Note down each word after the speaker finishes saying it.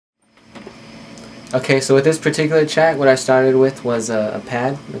Okay, so with this particular track, what I started with was a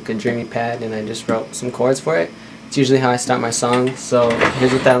pad, like a dreamy pad, and I just wrote some chords for it. It's usually how I start my song, so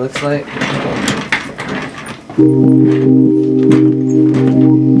here's what that looks like.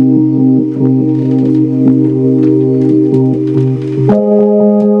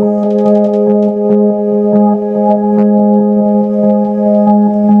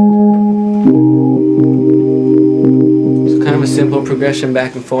 So kind of a simple progression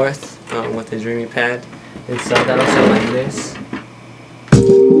back and forth with the dreamy pad, and so that'll sound like this.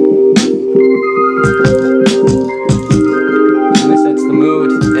 And this sets the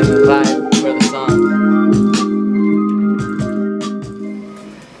mood and the vibe for the song.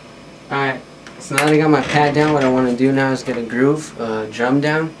 Alright, so now that I got my pad down, what I want to do now is get a groove, drum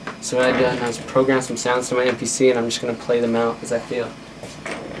down. So what I done is program some sounds to my MPC, and I'm just going to play them out as I feel.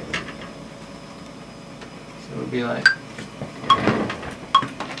 So it'll be like...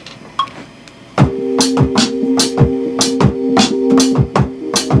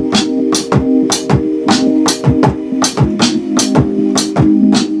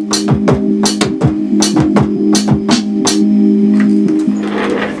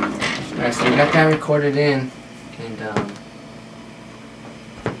 So we got that recorded in, and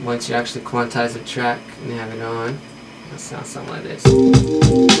once you actually quantize the track and you have it on, it'll sound something like this.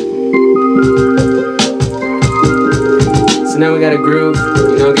 So now we got a groove,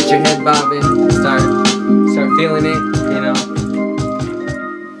 you know, get your head bobbing, start feeling it, you know.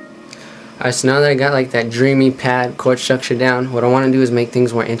 Alright, so now that I got like that dreamy pad chord structure down, what I want to do is make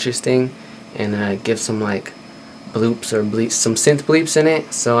things more interesting and give some like bloops or bleeps, some synth bleeps in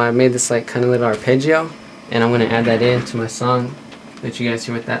it. So I made this like kind of little arpeggio, and I'm going to add that in to my song, let you guys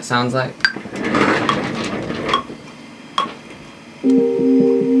hear what that sounds like.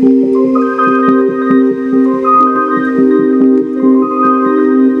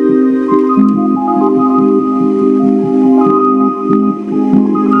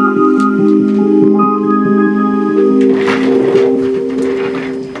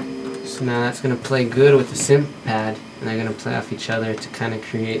 So now that's going to play good with the synth pad, and they're going to play off each other to kind of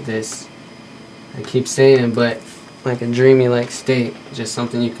create this, I keep saying it, but like a dreamy like state, just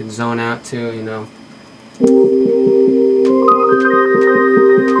something you could zone out to, you know. So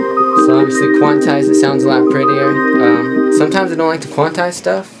obviously quantized, it sounds a lot prettier. Sometimes I don't like to quantize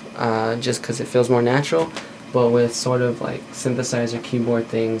stuff just because it feels more natural, but with sort of like synthesizer keyboard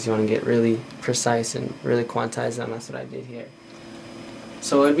things, you want to get really precise and really quantize them. That's what I did here.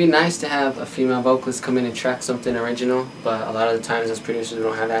 So it would be nice to have a female vocalist come in and track something original, but a lot of the times as producers we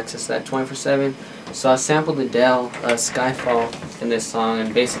don't have access to that 24/7. So I sampled Adele, Skyfall in this song,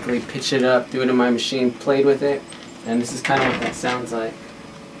 and basically pitched it up, threw it in my machine, played with it, and this is kind of what that sounds like.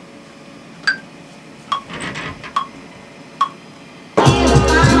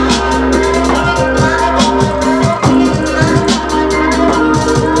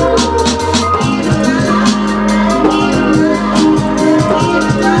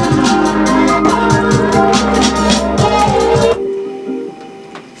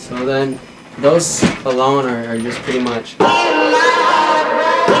 So then, those alone are just pretty much. So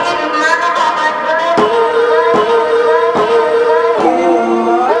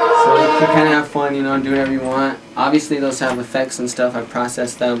you can kind of have fun, you know, do whatever you want. Obviously those have effects and stuff, I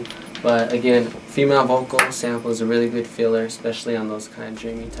process them, but again, female vocal sample is a really good filler, especially on those kind of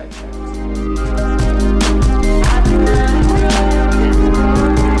dreamy type tracks.